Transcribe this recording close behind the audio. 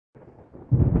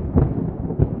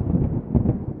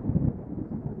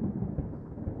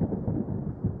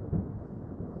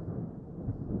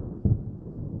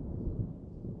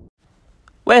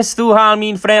Where's Howe,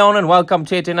 min freon, and welcome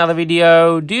to yet another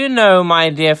video. Do you know, my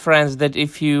dear friends, that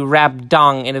if you wrap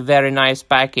dung in a very nice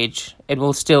package, it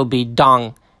will still be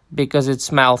dung because it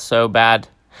smells so bad?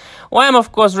 Well, I'm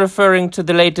of course referring to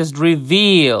the latest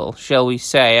reveal, shall we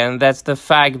say, and that's the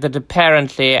fact that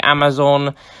apparently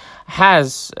Amazon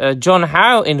has John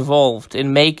Howe involved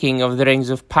in making of the Rings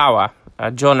of Power.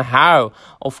 John Howe,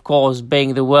 of course,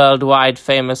 being the worldwide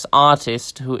famous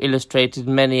artist who illustrated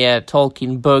many a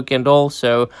Tolkien book and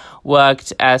also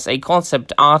worked as a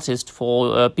concept artist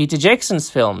for Peter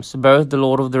Jackson's films, both The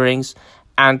Lord of the Rings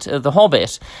and The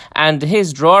Hobbit. And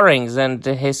his drawings and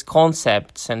his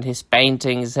concepts and his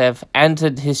paintings have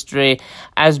entered history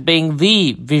as being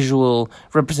the visual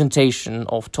representation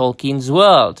of Tolkien's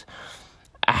world.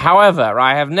 However,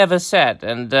 I have never said,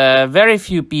 and very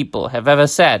few people have ever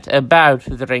said about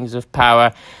the Rings of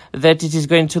Power, that it is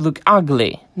going to look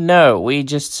ugly. No, we're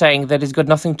just saying that it's got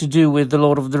nothing to do with The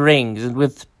Lord of the Rings and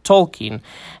with Tolkien,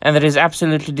 and that is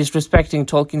absolutely disrespecting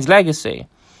Tolkien's legacy.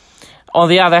 On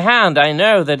the other hand, I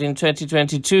know that in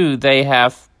 2022 they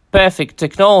have perfect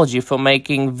technology for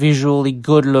making visually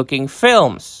good-looking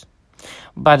films.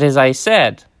 But as I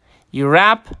said, you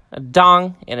wrap a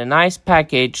dung in a nice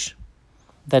package.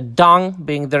 The dung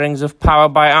being the Rings of Power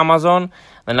by Amazon.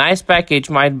 The nice package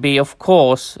might be, of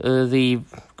course, the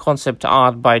concept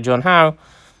art by John Howe.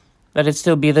 Let it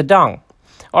still be the dung.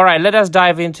 Alright, let us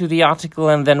dive into the article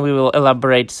and then we will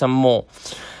elaborate some more.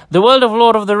 The world of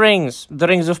Lord of the Rings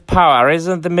of Power,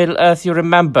 isn't the Middle-earth you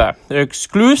remember? They're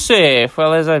exclusive.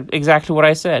 Well, that's exactly what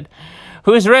I said.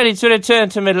 Who is ready to return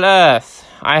to Middle-earth?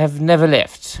 I have never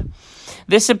lived.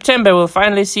 This September, we'll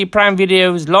finally see Prime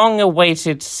Video's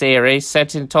long-awaited series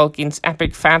set in Tolkien's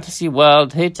epic fantasy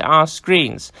world hit our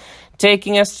screens,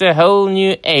 taking us to a whole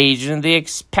new age in the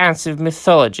expansive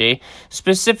mythology.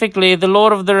 Specifically, The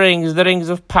Lord of the Rings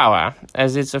of Power,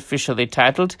 as it's officially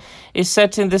titled, is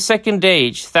set in the Second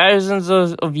Age, thousands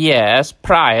of years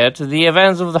prior to the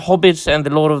events of The Hobbit and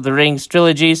The Lord of the Rings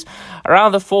trilogies,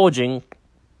 around the forging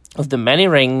of the many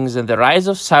rings, and the rise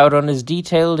of Sauron is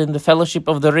detailed in the Fellowship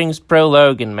of the Rings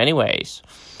prologue in many ways.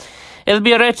 It'll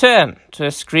be a return to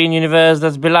a screen universe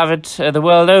that's beloved the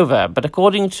world over, but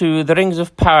according to the Rings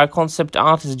of Power concept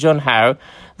artist John Howe,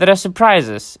 there are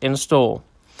surprises in store.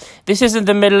 This isn't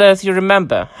the Middle-earth you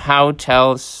remember, Howe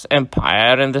tells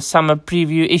Empire in the summer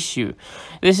preview issue.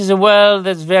 This is a world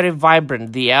that's very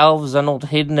vibrant. The elves are not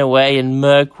hidden away in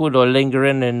Mirkwood or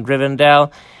lingering in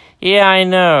Rivendell. Yeah, I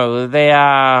know, they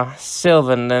are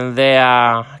Sylvan and they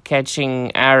are catching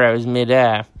arrows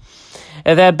mid-air.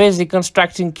 They're busy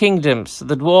constructing kingdoms.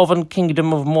 The Dwarven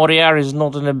Kingdom of Moria is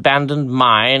not an abandoned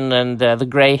mine, and the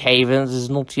Grey Havens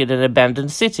is not yet an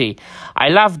abandoned city. I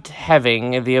loved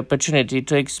having the opportunity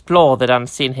to explore that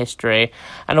unseen history,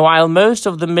 and while most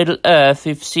of the Middle-earth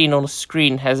we've seen on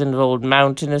screen has involved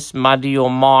mountainous, muddy or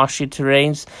marshy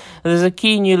terrains, there's a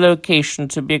key new location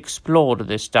to be explored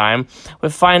this time. We're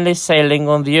finally sailing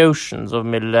on the oceans of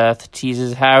Middle-earth,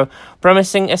 teases Howe,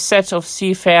 promising a set of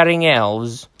seafaring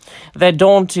elves. They're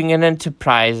daunting and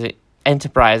enterprising,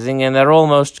 and they're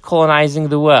almost colonizing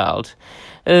the world.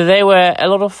 They were a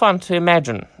lot of fun to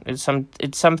imagine. It's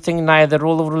something neither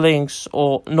Lord of the Rings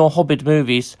nor Hobbit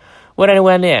movies were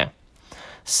anywhere near.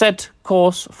 Set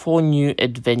course for new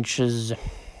adventures.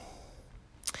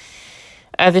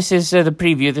 This is the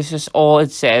preview. This is all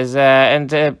it says.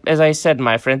 And as I said,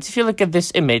 my friends, if you look at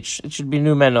this image, it should be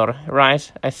Numenor,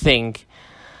 right? I think.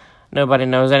 Nobody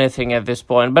knows anything at this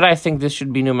point, but I think this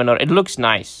should be Numenor. It looks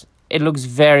nice. It looks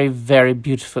very, very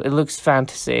beautiful. It looks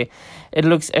fantasy. It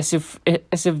looks as if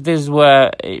these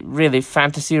were really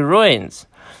fantasy ruins.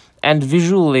 And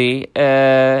visually,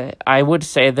 I would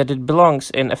say that it belongs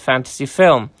in a fantasy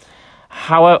film,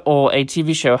 or a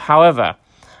TV show. However,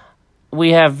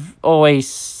 we have always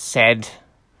said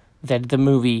that the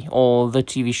movie or the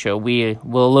TV show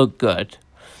will look good,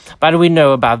 but we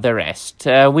know about the rest.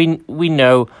 We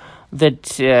know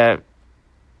that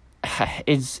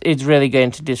it's really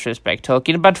going to disrespect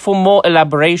Tolkien. But for more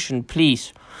elaboration,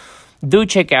 please do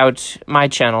check out my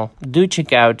channel. Do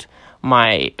check out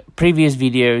my previous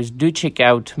videos. Do check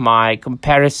out my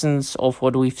comparisons of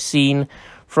what we've seen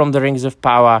from the Rings of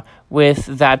Power with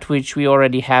that which we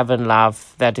already have and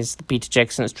love. That is the Peter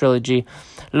Jackson's trilogy.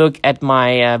 Look at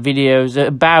my videos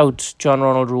about John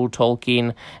Ronald Reuel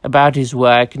Tolkien, about his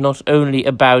work, not only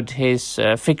about his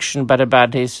fiction, but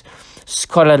about his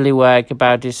scholarly work,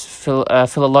 about his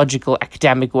philological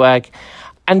academic work.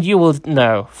 And you will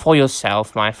know for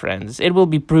yourself, my friends. It will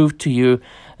be proved to you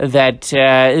that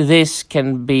this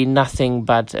can be nothing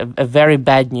but a very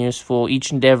bad news for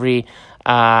each and every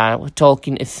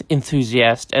Tolkien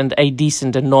enthusiast and a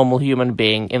decent and normal human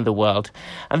being in the world.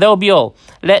 And that will be all.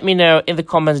 Let me know in the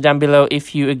comments down below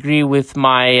if you agree with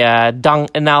my dung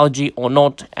analogy or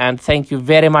not. And thank you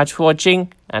very much for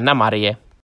watching. And namaste.